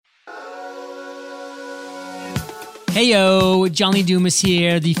Heyo, John Lee Dumas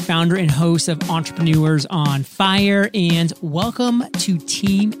here, the founder and host of Entrepreneurs on Fire, and welcome to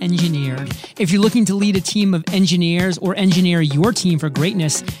Team Engineered. If you're looking to lead a team of engineers or engineer your team for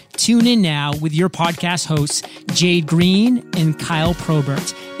greatness, tune in now with your podcast hosts, Jade Green and Kyle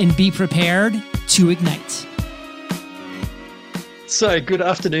Probert, and be prepared to ignite. So good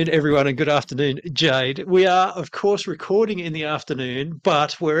afternoon, everyone, and good afternoon, Jade. We are, of course, recording in the afternoon,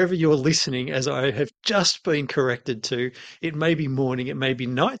 but wherever you're listening, as I have just been corrected to, it may be morning, it may be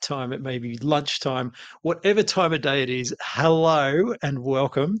nighttime, it may be lunchtime, whatever time of day it is. Hello and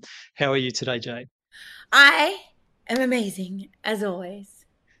welcome. How are you today, Jade? I am amazing, as always.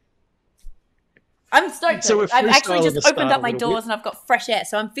 I'm stoked. So I've actually just opened up my bit. doors and I've got fresh air,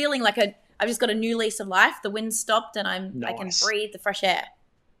 so I'm feeling like I've just got a new lease of life. The wind stopped and I can breathe the fresh air.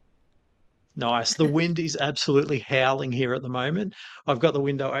 Nice. The wind is absolutely howling here at the moment. I've got the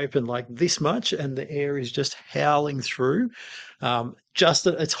window open like this much and the air is just howling through.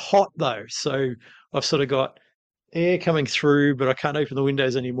 It's hot though. So I've sort of got air coming through, but I can't open the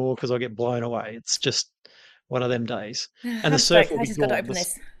windows anymore because I'll get blown away. It's just one of them days. And the surf will be I just got to gone. open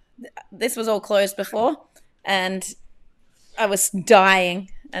this. This was all closed before and I was dying.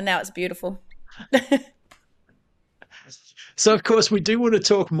 And now it's beautiful. So, of course, we do want to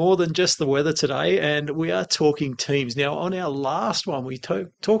talk more than just the weather today, and we are talking teams. Now, on our last one, we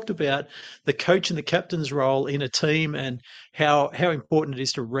talked about the coach and the captain's role in a team and how important it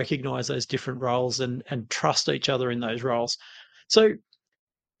is to recognise those different roles and trust each other in those roles. So,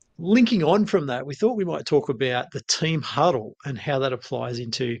 linking on from that, we thought we might talk about the team huddle and how that applies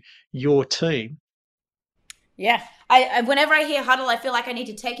into your team. Yeah. I whenever I hear huddle, I feel like I need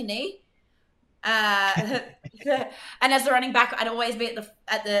to take a knee. And as the running back, I'd always be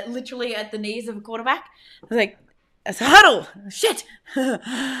literally at the knees of a quarterback. I was like, it's a huddle. Shit.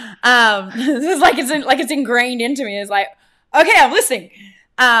 This is like it's ingrained into me. It's like, okay, I'm listening.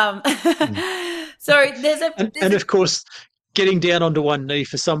 So and of course, getting down onto one knee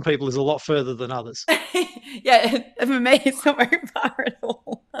for some people is a lot further than others. Yeah, for me, it's not very far at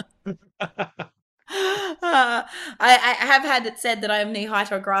all. I have had it said that I am knee high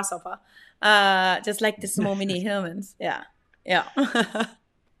to a grasshopper, just like the small mini humans. Yeah.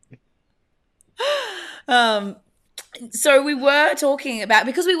 So we were talking about,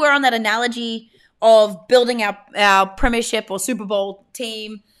 because we were on that analogy of building our premiership or Super Bowl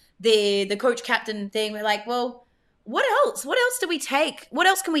team, the coach captain thing. We're like, well, what else? What else do we take? What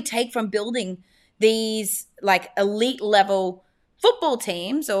else can we take from building these like elite level football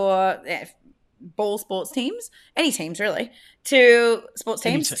teams or ball sports teams, any teams really, to sports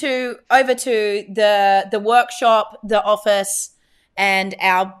teams, to over to the workshop, the office, and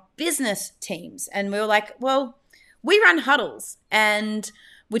our business teams. And we were like, well, we run huddles and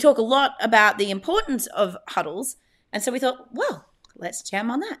we talk a lot about the importance of huddles. And so we thought, well, let's jam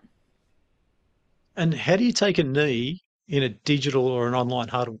on that. And how do you take a knee in a digital or an online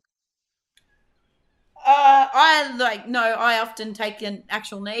huddle? I often take an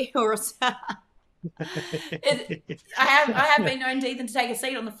actual knee or I have been known to even take a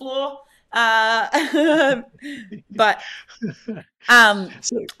seat on the floor, but it's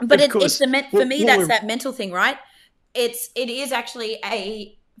for me that's that mental thing, right? It is actually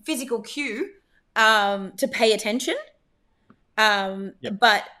a physical cue to pay attention,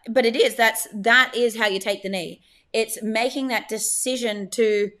 but it is that is how you take the knee. It's making that decision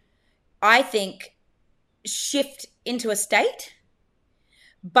to, I think, shift into a state,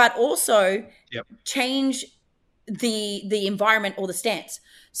 but also change the environment or the stance.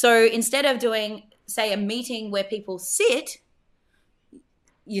 So instead of doing, say, a meeting where people sit,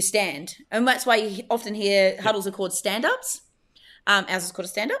 you stand. And that's why you often hear huddles are called stand-ups. Ours is called a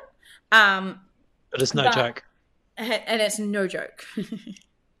stand-up. But it's no joke. And it's no joke.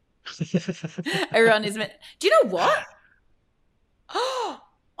 Everyone is meant. Do you know what? Oh,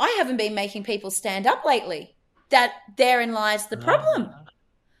 I haven't been making people stand up lately. That therein lies the problem.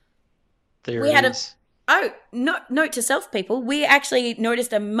 Note to self, people. We actually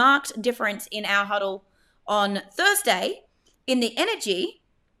noticed a marked difference in our huddle on Thursday in the energy.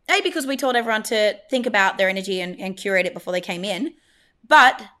 Because we told everyone to think about their energy and curate it before they came in.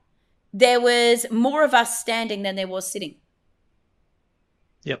 But there was more of us standing than there was sitting.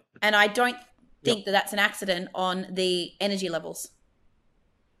 Yep. And I don't think that that's an accident on the energy levels.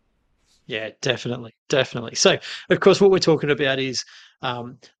 Yeah, definitely. So, of course, what we're talking about is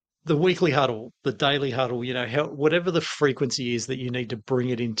the weekly huddle, the daily huddle, whatever the frequency is that you need to bring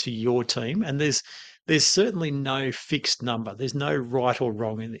it into your team. And there's certainly no fixed number. There's no right or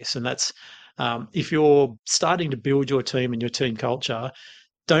wrong in this. And that's if you're starting to build your team and your team culture,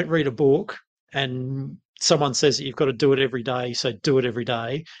 don't read a book and someone says that you've got to do it every day, so do it every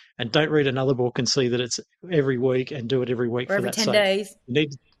day, and don't read another book and see that it's every week and do it every week or for every that 10 sake. days, You need,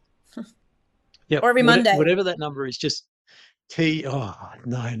 yeah, or every Monday. whatever that number is, just key. Oh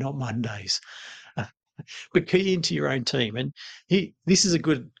no, not Mondays. But key into your own team. And this is a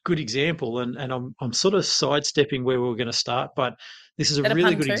good example. And I'm sort of sidestepping where we were going to start, but this is a Is that a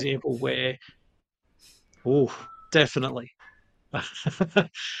really pun good too? example where, oh, definitely.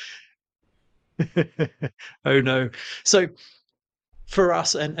 Oh no. So for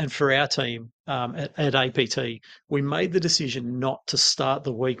us and for our team at APT, we made the decision not to start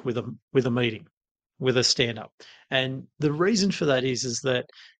the week with a meeting, with a stand up. And the reason for that is that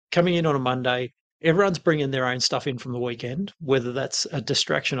coming in on a Monday, everyone's bringing their own stuff in from the weekend, whether that's a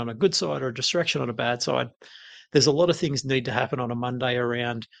distraction on a good side or a distraction on a bad side. There's a lot of things need to happen on a Monday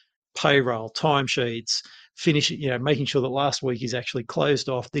around payroll, timesheets, making sure that last week is actually closed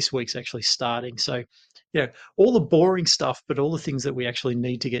off, this week's actually starting. So, all the boring stuff, but all the things that we actually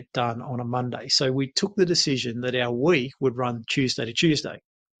need to get done on a Monday. So we took the decision that our week would run Tuesday to Tuesday,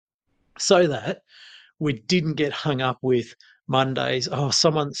 so that we didn't get hung up with Mondays. Oh, so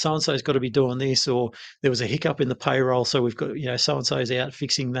and so's got to be doing this, or there was a hiccup in the payroll, so we've got so and so's out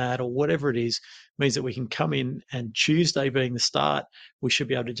fixing that, or whatever it is. Means that we can come in, and Tuesday being the start, we should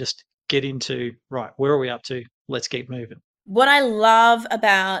be able to just get into, right, where are we up to? Let's keep moving. What I love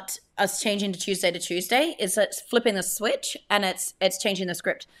about us changing to Tuesday is it's flipping the switch, and it's changing the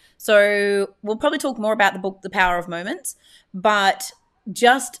script. So we'll probably talk more about the book, The Power of Moments, but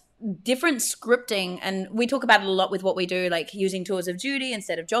just different scripting, and we talk about it a lot with what we do, like using tours of duty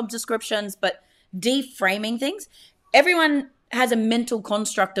instead of job descriptions, but deframing things. Everyone has a mental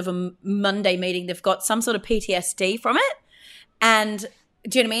construct of a Monday meeting. They've got some sort of PTSD from it, and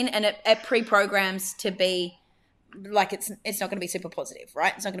do you know what I mean? And it pre-programs to be like it's not going to be super positive,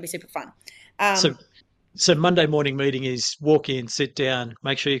 right? It's not going to be super fun. So Monday morning meeting is walk in, sit down,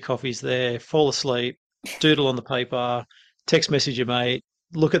 make sure your coffee's there, fall asleep, doodle on the paper, text message your mate,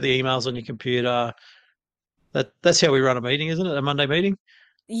 look at the emails on your computer. That's how we run a meeting, isn't it? A Monday meeting?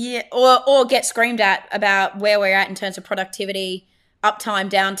 Yeah, or get screamed at about where we're at in terms of productivity, uptime,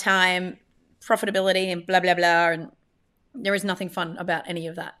 downtime, profitability, and blah, blah, blah. And there is nothing fun about any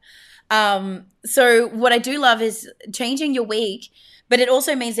of that. So what I do love is changing your week, but it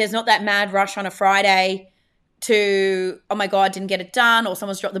also means there's not that mad rush on a Friday to, oh my God, didn't get it done, or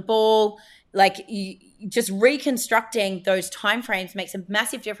someone's dropped the ball. Like just reconstructing those timeframes makes a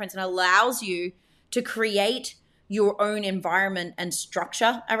massive difference and allows you to create your own environment and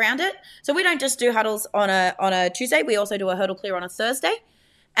structure around it. So we don't just do huddles on a Tuesday. We also do a hurdle clear on a Thursday.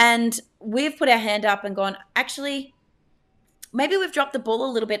 And we've put our hand up and gone, actually, maybe we've dropped the ball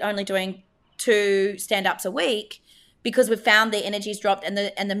a little bit only doing 2 stand-ups a week, because we've found the energy's dropped and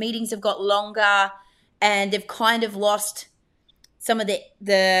the meetings have got longer, and they've kind of lost some of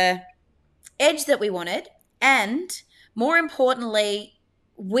the edge that we wanted. And more importantly,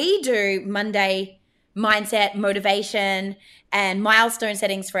 we do Monday mindset, motivation, and milestone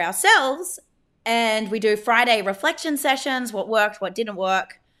settings for ourselves. And we do Friday reflection sessions, what worked, what didn't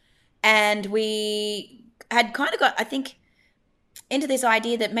work. And we had kind of got, I think, into this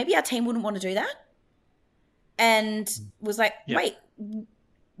idea that maybe our team wouldn't want to do that. And was like, wait,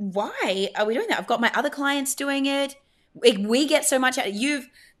 why are we doing that? I've got my other clients doing it. We get so much out of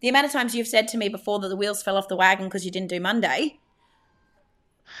the amount of times you've said to me before that the wheels fell off the wagon because you didn't do Monday.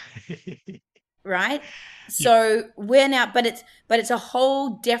 Right? So we're now, but it's a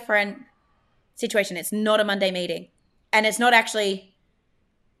whole different situation. It's not a Monday meeting, and it's not actually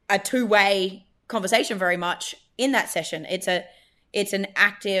a 2-way conversation very much in that session. It's an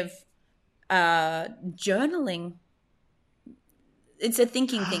active journaling. It's a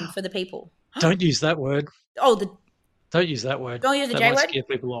thinking thing for the people. Don't use that word. Don't use that word. Don't use the that J might word. Scare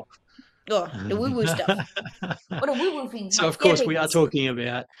people off. Oh, the woo-woo stuff. What a woo-woo thing. So, of course, we are talking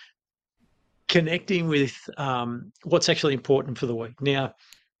about connecting with what's actually important for the week. Now,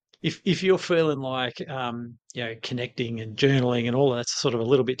 if you're feeling like connecting and journaling and all that's sort of a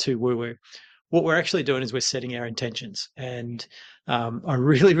little bit too woo-woo, what we're actually doing is we're setting our intentions. And I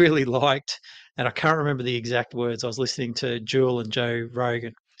really, really liked, and I can't remember the exact words. I was listening to Jewel and Joe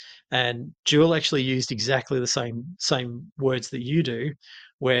Rogan, and Jewel actually used exactly the same words that you do,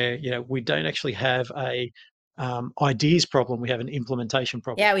 where we don't actually have a ideas problem, we have an implementation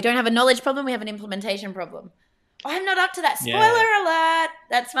problem. Yeah, we don't have a knowledge problem, we have an implementation problem. I'm not up to that. Spoiler alert!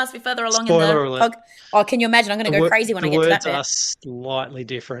 That must be further along in the alert. Oh, can you imagine? I'm going to go crazy when I get to that bit. The words are slightly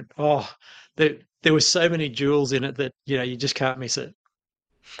different. Oh, there were so many jewels in it that you just can't miss it.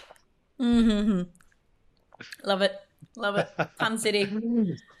 Mm-hmm. Love it. Pun City.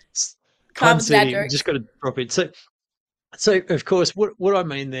 Carbon's dad City, jokes. just got to drop it. So of course, what I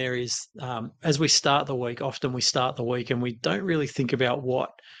mean there is, as we start the week, often we start the week and we don't really think about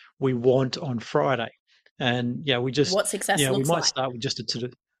what we want on Friday, and we just, What success we looks might like. start with just a to do,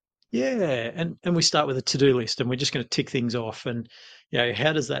 and we start with a to do list, and we're just going to tick things off, and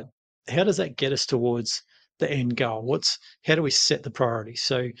how does that get us towards the end goal? How do we set the priorities?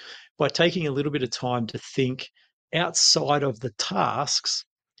 So by taking a little bit of time to think outside of the tasks,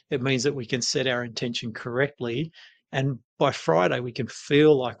 it means that we can set our intention correctly. And by Friday, we can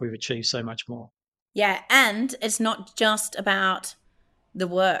feel like we've achieved so much more. Yeah, and it's not just about the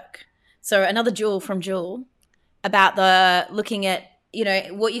work. So another jewel from Jewel about the looking at,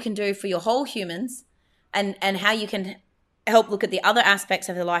 what you can do for your whole humans and how you can help look at the other aspects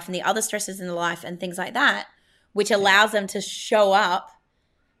of their life and the other stresses in their life and things like that, which allows them to show up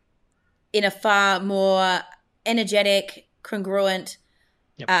in a far more energetic, congruent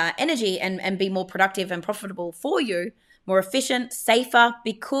energy and be more productive and profitable for you, more efficient, safer,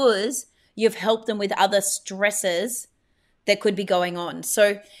 because you've helped them with other stresses that could be going on.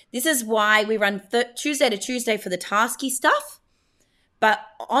 So this is why we run Tuesday to Tuesday for the tasky stuff. But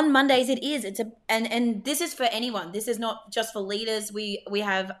on Mondays and this is for anyone. This is not just for leaders. We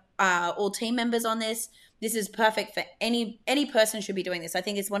have all team members on this. This is perfect for any person should be doing this. I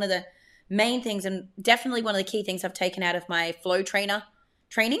think it's one of the main things and definitely one of the key things I've taken out of my flow trainer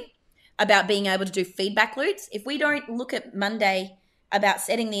training about being able to do feedback loops. If we don't look at Monday about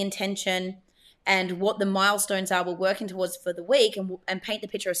setting the intention and what the milestones are we're working towards for the week and paint the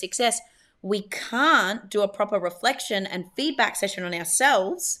picture of success, we can't do a proper reflection and feedback session on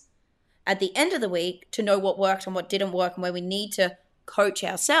ourselves at the end of the week to know what worked and what didn't work and where we need to coach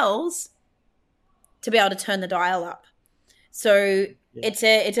ourselves to be able to turn the dial up. So it's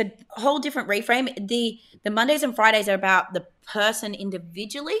a whole different reframe. The Mondays and Fridays are about the person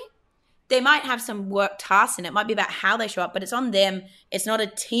individually. They might have some work tasks and it might be about how they show up, but it's on them. It's not a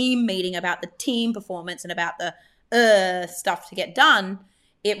team meeting about the team performance and about the stuff to get done.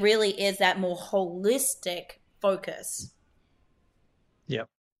 It really is that more holistic focus. Yep.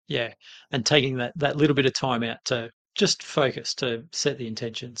 Yeah. And taking that little bit of time out to just focus, to set the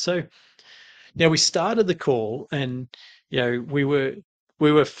intention. So now we started the call and we were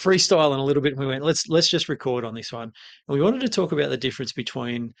freestyling a little bit and we went, let's just record on this one. And we wanted to talk about the difference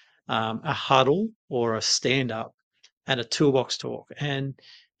between a huddle or a stand up and a toolbox talk. And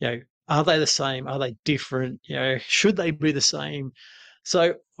are they the same? Are they different? Should they be the same?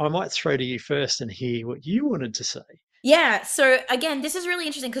 So I might throw to you first and hear what you wanted to say. Yeah. So again, this is really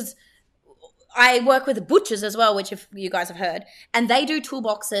interesting because I work with the butchers as well, which if you guys have heard, and they do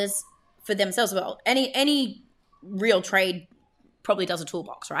toolboxes for themselves as well. Any real trade probably does a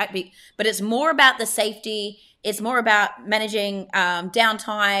toolbox, right? But it's more about the safety. It's more about managing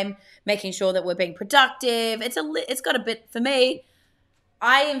downtime, making sure that we're being productive. It's got a bit, for me,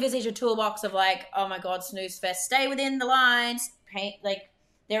 I envisage a toolbox of like, oh my God, snooze fest, stay within the lines, paint, like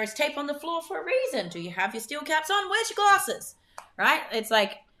there is tape on the floor for a reason. Do you have your steel caps on? Where's your glasses? Right? It's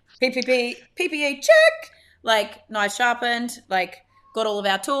like PPE check, like knife sharpened, like got all of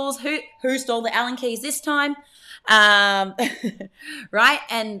our tools. Who stole the Allen keys this time? Right?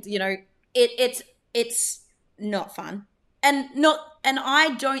 And it's not fun. And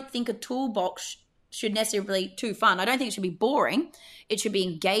I don't think a toolbox should necessarily be too fun. I don't think it should be boring. It should be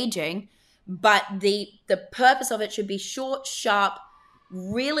engaging, but the purpose of it should be short, sharp,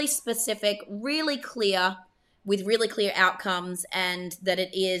 really specific, really clear, with really clear outcomes, and that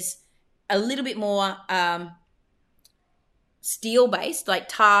it is a little bit more steel-based, like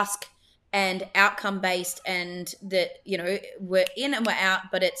task and outcome-based, and that, we're in and we're out,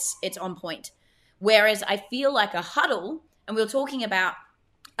 but it's on point. Whereas I feel like a huddle, and we were talking about,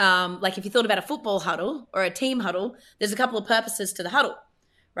 like if you thought about a football huddle or a team huddle, there's a couple of purposes to the huddle,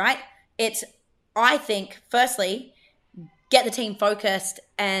 right? It's, I think, firstly, get the team focused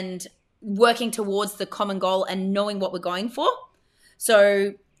and working towards the common goal and knowing what we're going for.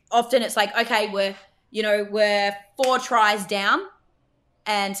 So often it's like, okay, we're 4 tries down.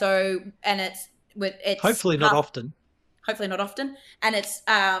 And it's hopefully not often. Hopefully not often. And it's,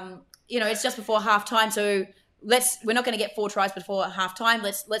 it's just before half time. So we're not going to get 4 tries before half time.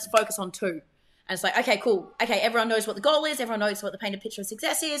 Let's focus on 2. And it's like, okay, cool. Okay, everyone knows what the goal is. Everyone knows what the painted picture of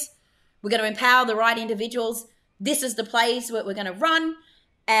success is. We're going to empower the right individuals. This is the plays we're going to run.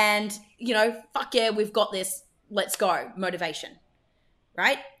 And, fuck yeah, we've got this. Let's go. Motivation.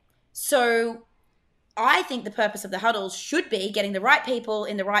 Right? So I think the purpose of the huddles should be getting the right people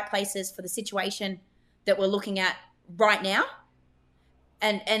in the right places for the situation that we're looking at right now.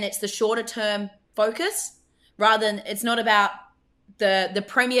 And it's the shorter term focus rather than, it's not about the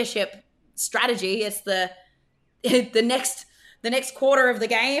premiership strategy. It's the next quarter of the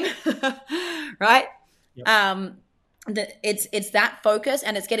game, right? Yep. It's that focus,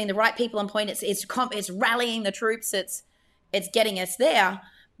 and it's getting the right people on point. It's rallying the troops. It's getting us there.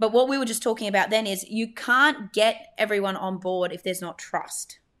 But what we were just talking about then is you can't get everyone on board if there's not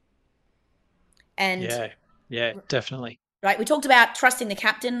trust. And yeah, definitely. Right. We talked about trusting the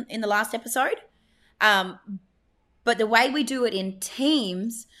captain in the last episode. But the way we do it in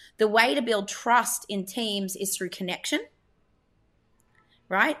teams, the way to build trust in teams is through connection.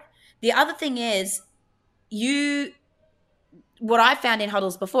 Right? The other thing is what I found in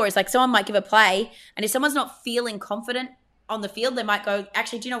huddles before is like someone might give a play, and if someone's not feeling confident on the field, they might go,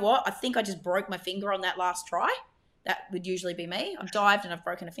 actually, do you know what? I think I just broke my finger on that last try. That would usually be me. I've dived and I've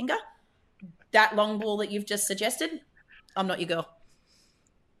broken a finger. That long ball that you've just suggested, I'm not your girl.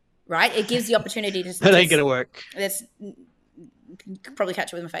 Right? It gives the opportunity to... That ain't going to work. You can probably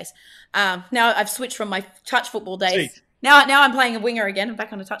catch it with my face. Now I've switched from my touch football days. Jeez. Now I'm playing a winger again. I'm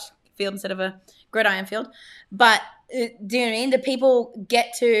back on a touch field instead of a gridiron field. But do you know what I mean? The people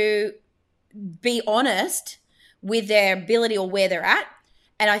get to be honest with their ability or where they're at.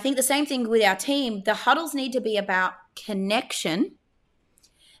 And I think the same thing with our team. The huddles need to be about connection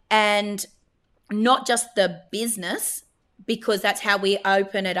and not just the business, because that's how we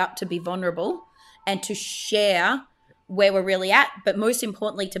open it up to be vulnerable and to share where we're really at. But most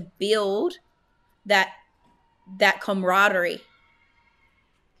importantly, to build that camaraderie.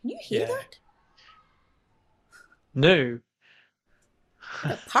 Can you hear that? No.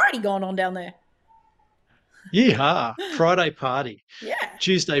 A party going on down there. Yeah, Friday party. Yeah.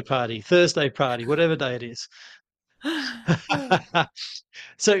 Tuesday party, Thursday party, whatever day it is.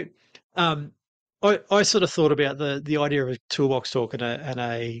 So I sort of thought about the idea of a toolbox talk and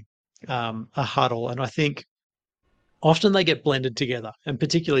a huddle, and I think often they get blended together, and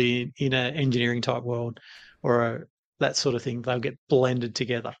particularly in an engineering type world or that sort of thing, they'll get blended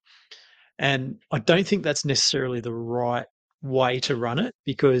together. And I don't think that's necessarily the right way to run it,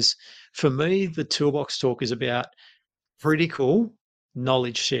 because for me, the toolbox talk is about critical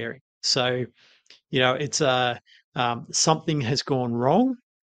knowledge sharing. So, it's something has gone wrong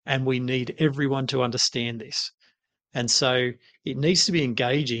and we need everyone to understand this. And so it needs to be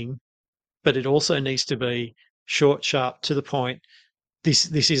engaging, but it also needs to be short, sharp, to the point.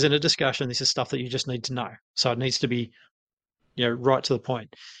 This isn't a discussion. This is stuff that you just need to know. So it needs to be, right to the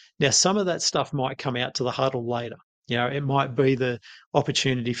point. Now, some of that stuff might come out to the huddle later. It might be the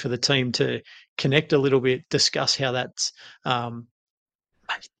opportunity for the team to connect a little bit, discuss how that's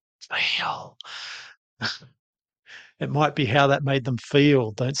feel. It might be how that made them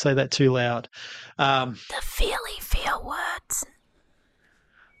feel. Don't say that too loud. The feel words.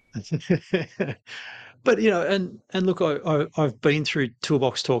 But, and look, I've been through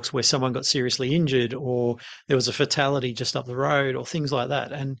toolbox talks where someone got seriously injured, or there was a fatality just up the road, or things like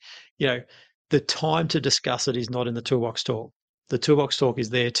that. And, the time to discuss it is not in the toolbox talk. The toolbox talk is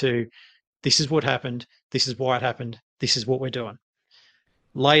there to, this is what happened, this is why it happened, this is what we're doing.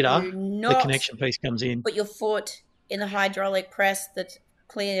 Later, the connection piece comes in. Put your foot in the hydraulic press that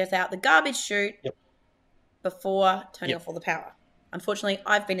clears out the garbage chute before turning off all the power. Unfortunately,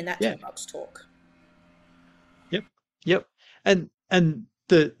 I've been in that toolbox talk. Yep. And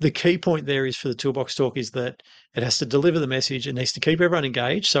the key point there is for the toolbox talk is that it has to deliver the message. It needs to keep everyone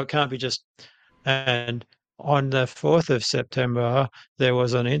engaged. So it can't be just, and on the 4th of September, there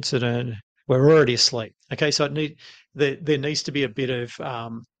was an incident. We're already asleep. Okay. So there needs to be a bit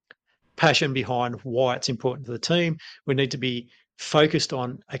of passion behind why it's important to the team. We need to be focused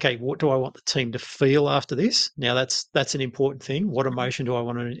on, okay, what do I want the team to feel after this? Now that's an important thing. What emotion do I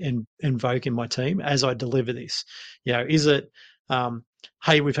want to invoke in my team as I deliver this? Is it,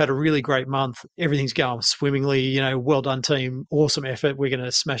 hey, we've had a really great month, everything's going swimmingly, well done team, awesome effort, we're going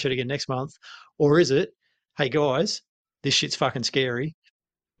to smash it again next month? Or is it, hey guys, this shit's fucking scary,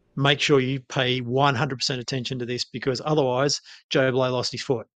 make sure you pay 100% attention to this, because otherwise Joe Blow lost his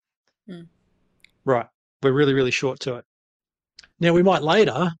foot. Right, we're really, really short to it. Now, we might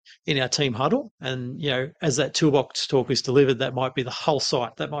later in our team huddle, and, as that toolbox talk is delivered, that might be the whole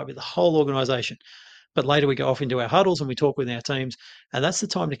site, that might be the whole organisation. But later we go off into our huddles and we talk with our teams, and that's the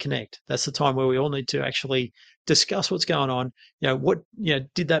time to connect. That's the time where we all need to actually discuss what's going on.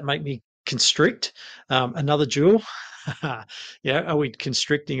 Did that make me constrict? Another jewel. Are we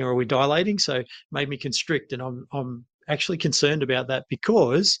constricting or are we dilating? So made me constrict, and I'm actually concerned about that,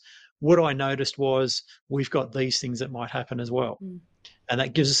 because what I noticed was we've got these things that might happen as well. And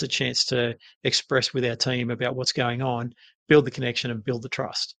that gives us a chance to express with our team about what's going on, build the connection and build the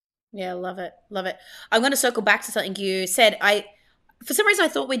trust. Yeah, love it. Love it. I'm going to circle back to something you said. for some reason I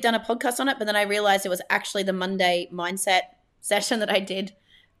thought we'd done a podcast on it, but then I realized it was actually the Monday mindset session that I did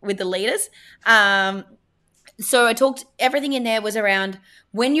with the leaders. So I talked, everything in there was around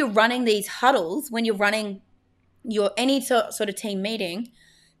when you're running these huddles, when you're running your any sort of team meeting,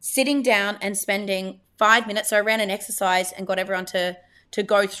 sitting down and spending 5 minutes. So I ran an exercise and got everyone to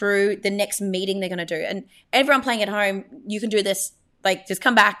go through the next meeting they're going to do. And everyone playing at home, you can do this, like just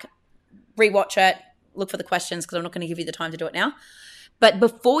come back, rewatch it, look for the questions because I'm not going to give you the time to do it now. But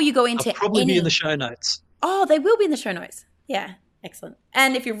before you go into I'll probably be in the show notes. Oh, they will be in the show notes. Yeah, excellent.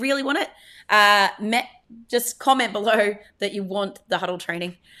 And if you really want it, just comment below that you want the huddle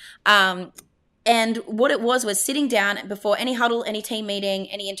training. And what it was sitting down before any huddle, any team meeting,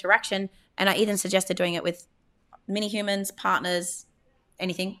 any interaction, and I even suggested doing it with mini humans, partners,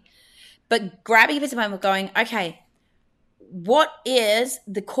 anything. But grabbing a piece of paper and going, okay, what is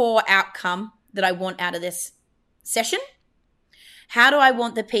the core outcome that I want out of this session? How do I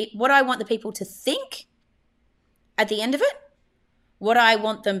want what do I want the people to think at the end of it? What do I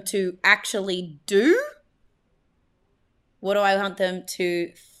want them to actually do? What do I want them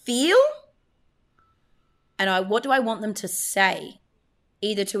to feel? And what do I want them to say,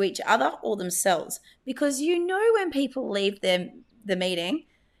 either to each other or themselves? Because you know when people leave the meeting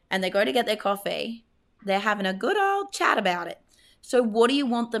and they go to get their coffee, they're having a good old chat about it. So what do you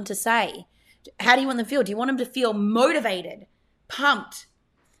want them to say? How do you want them to feel? Do you want them to feel motivated, pumped?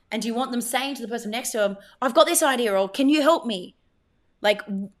 And do you want them saying to the person next to them, I've got this idea, or can you help me? Like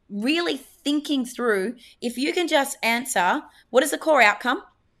really thinking through, if you can just answer, what is the core outcome?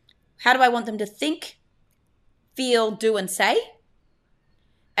 How do I want them to think, feel, do, and say?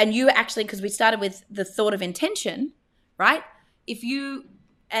 And you actually, because we started with the thought of intention, right? If you,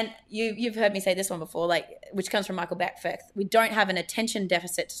 and you've heard me say this one before, like, which comes from Michael Beckford, we don't have an attention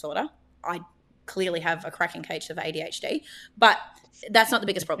deficit disorder. I clearly have a cracking case of ADHD, but that's not the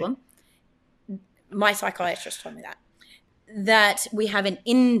biggest problem. My psychiatrist told me that we have an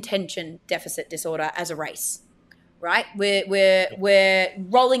intention deficit disorder as a race, right? We're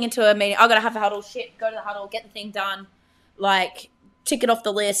rolling into a meeting. I got to have a huddle. Shit, go to the huddle, get the thing done, like tick it off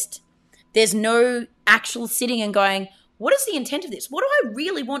the list. There's no actual sitting and going, what is the intent of this? What do I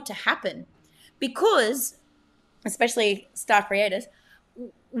really want to happen? Because, especially star creators,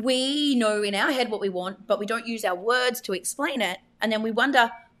 we know in our head what we want, but we don't use our words to explain it. And then we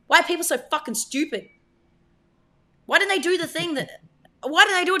wonder, why are people so fucking stupid? Why didn't they do the thing why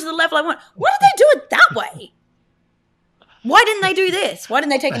didn't they do it to the level I want? Why did they do it that way? Why didn't they do this? Why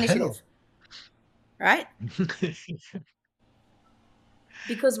didn't they take initiative? Right?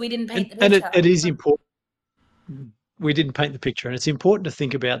 Because we didn't paint the picture. And it is important. We didn't paint the picture, and it's important to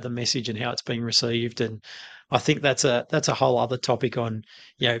think about the message and how it's being received. And I think that's a whole other topic on,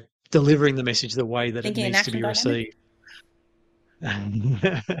 delivering the message the way that Thinking it needs to be received.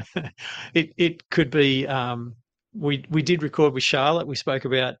 It could be. We did record with Charlotte. We spoke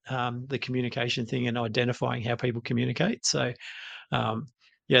about the communication thing and identifying how people communicate. So,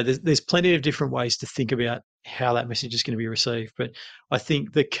 there's plenty of different ways to think about how that message is going to be received. But I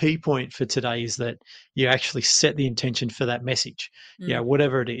think the key point for today is that you actually set the intention for that message,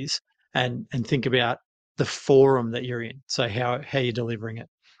 whatever it is, and think about the forum that you're in. So how you're delivering it.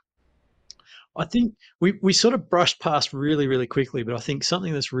 I think we sort of brushed past really, really quickly, but I think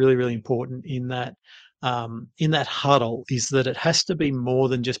something that's really, really important in that huddle is that it has to be more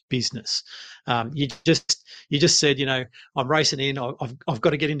than just business. You just said, I'm racing in. I've got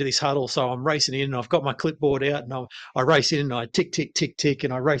to get into this huddle, so I'm racing in. And I've got my clipboard out, and I race in, and I tick, tick, tick, tick,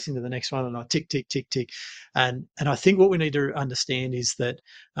 and I race into the next one, and I tick, tick, tick, tick. And I think what we need to understand is that,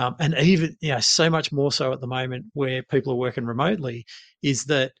 and even so much more so at the moment where people are working remotely, is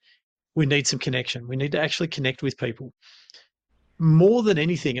that we need some connection. We need to actually connect with people. More than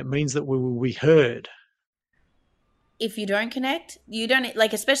anything, it means that we will be heard. If you don't connect, you don't,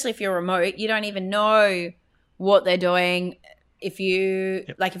 especially if you're remote, you don't even know what they're doing. If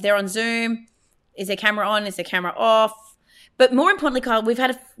if they're on Zoom, is their camera on? Is their camera off? But more importantly, Kyle,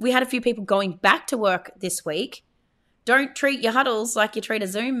 we had a few people going back to work this week. Don't treat your huddles like you treat a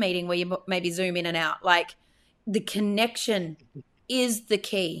Zoom meeting where you maybe Zoom in and out. Like, the connection is the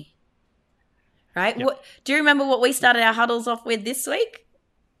key, right? Yep. Do you remember what we started our huddles off with this week?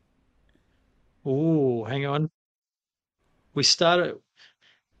 Oh, hang on. We started.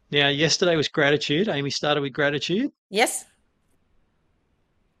 Now, yesterday was gratitude. Amy started with gratitude. Yes.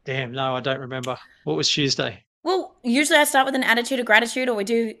 Damn, no, I don't remember. What was Tuesday? Well, usually I start with an attitude of gratitude, or we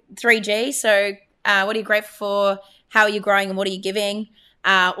do 3G. So what are you grateful for? How are you growing, and what are you giving?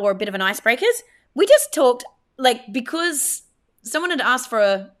 Or a bit of an icebreakers. We just talked, because someone had asked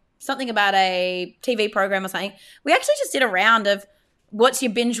for something about a TV program or something. We actually just did a round of what's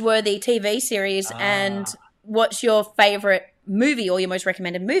your binge-worthy TV series and what's your favorite movie or your most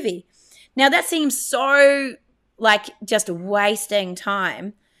recommended movie. Now, that seems so like just wasting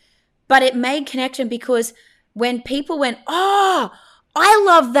time, but it made connection because when people went, oh, I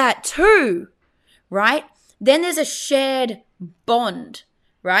love that too, right? Then there's a shared bond,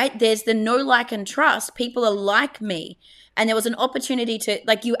 right? There's the know, like, and trust. People are like me. And there was an opportunity to,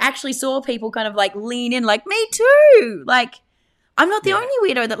 like, you actually saw people kind of like lean in like, me too. Like, I'm not the only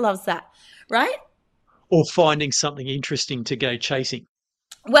weirdo that loves that, right? Or finding something interesting to go chasing.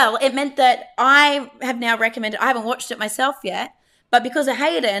 Well, it meant that I have now recommended, I haven't watched it myself yet, but because of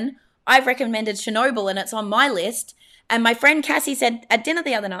Hayden, I've recommended Chernobyl and it's on my list. And my friend Cassie said at dinner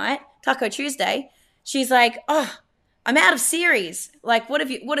the other night, Taco Tuesday, she's like, oh, I'm out of series. Like, what have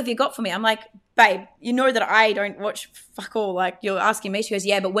you got for me? I'm like, babe, you know that I don't watch fuck all. Like, you're asking me. She goes,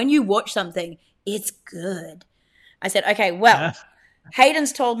 yeah, but when you watch something, it's good. I said, okay, well,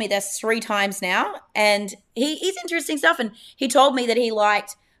 Hayden's told me this 3 times now, and he's interesting stuff. And he told me that he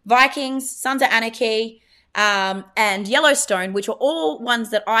liked Vikings, Sons of Anarchy, and Yellowstone, which were all ones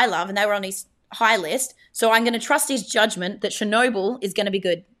that I love, and they were on his high list. So I'm going to trust his judgment that Chernobyl is going to be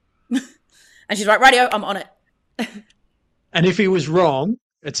good. And she's like, radio, I'm on it. And if he was wrong,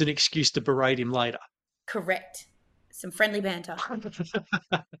 it's an excuse to berate him later. Correct. Some friendly banter.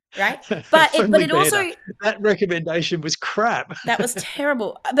 Right? But it also... That recommendation was crap. That was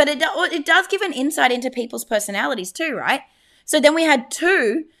terrible. But it does give an insight into people's personalities too, right? So then we had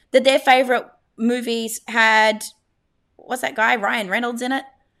 2 that their favourite movies had... What's that guy? Ryan Reynolds in it.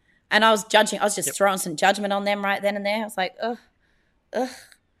 And I was just throwing some judgment on them right then and there. I was like, ugh.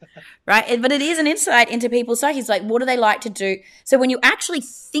 Right? But it is an insight into people's psyches. Like, what do they like to do? So when you actually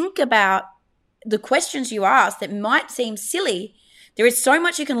think about the questions you ask that might seem silly, there is so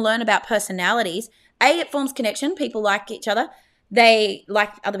much you can learn about personalities. It forms connection. People like each other. They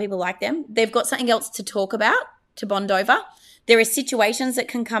like other people like them. They've got something else to talk about, to bond over. There are situations that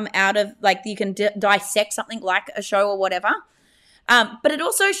can come out of, like, you can dissect something like a show or whatever. But it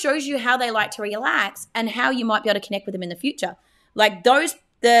also shows you how they like to relax and how you might be able to connect with them in the future. Like those,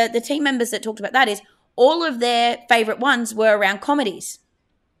 the team members that talked about that is all of their favorite ones were around comedies,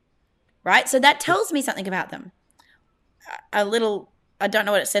 right? So that tells me something about them. I don't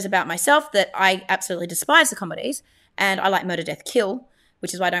know what it says about myself, that I absolutely despise the comedies and I like Murder, Death, Kill,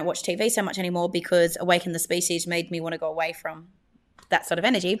 which is why I don't watch TV so much anymore, because Awaken the Species made me want to go away from that sort of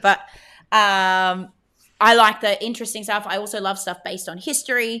energy. But I like the interesting stuff. I also love stuff based on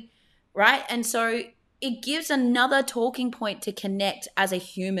history, right? And so it gives another talking point to connect as a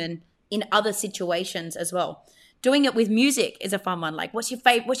human in other situations as well. Doing it with music is a fun one. Like, what's your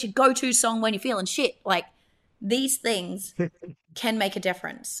go-to song when you're feeling shit? Like, these things can make a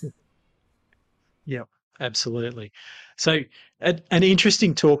difference. Yeah, absolutely. So an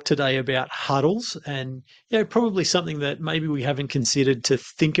interesting talk today about huddles, and probably something that maybe we haven't considered to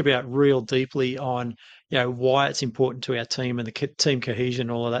think about real deeply on, why it's important to our team and the team cohesion,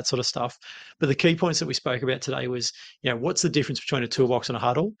 all of that sort of stuff. But the key points that we spoke about today was, what's the difference between a toolbox and a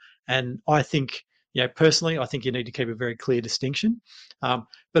huddle? And I think, personally, I think you need to keep a very clear distinction,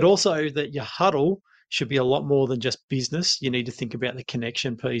 but also that your huddle should be a lot more than just business. You need to think about the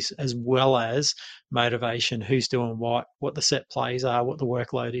connection piece as well as motivation, who's doing what the set plays are, what the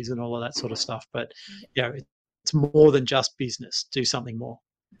workload is, and all of that sort of stuff. But it's more than just business. Do something more.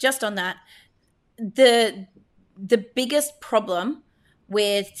 Just on that, the biggest problem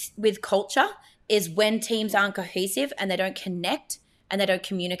with culture is when teams aren't cohesive and they don't connect and they don't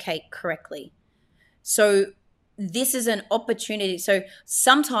communicate correctly. So this is an opportunity. So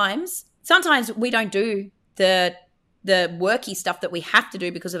sometimes we don't do the worky stuff that we have to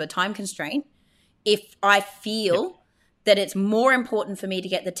do because of a time constraint. If I feel that it's more important for me to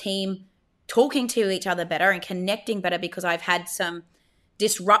get the team talking to each other better and connecting better because I've had some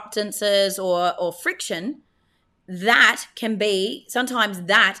disruptances or friction, sometimes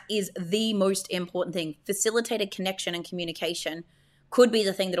that is the most important thing. Facilitated connection and communication could be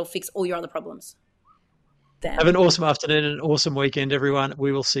the thing that'll fix all your other problems. Damn. Have an awesome afternoon and an awesome weekend, everyone.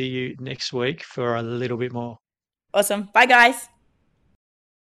 We will see you next week for a little bit more. Awesome. Bye, guys.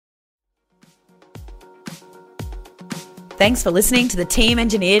 Thanks for listening to the Team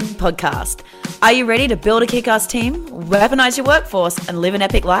Engineered podcast. Are you ready to build a kick-ass team, weaponize your workforce, and live an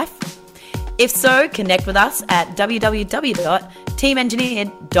epic life? If so, connect with us at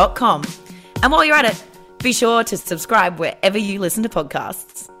www.teamengineered.com. And while you're at it, be sure to subscribe wherever you listen to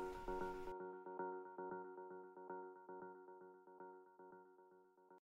podcasts.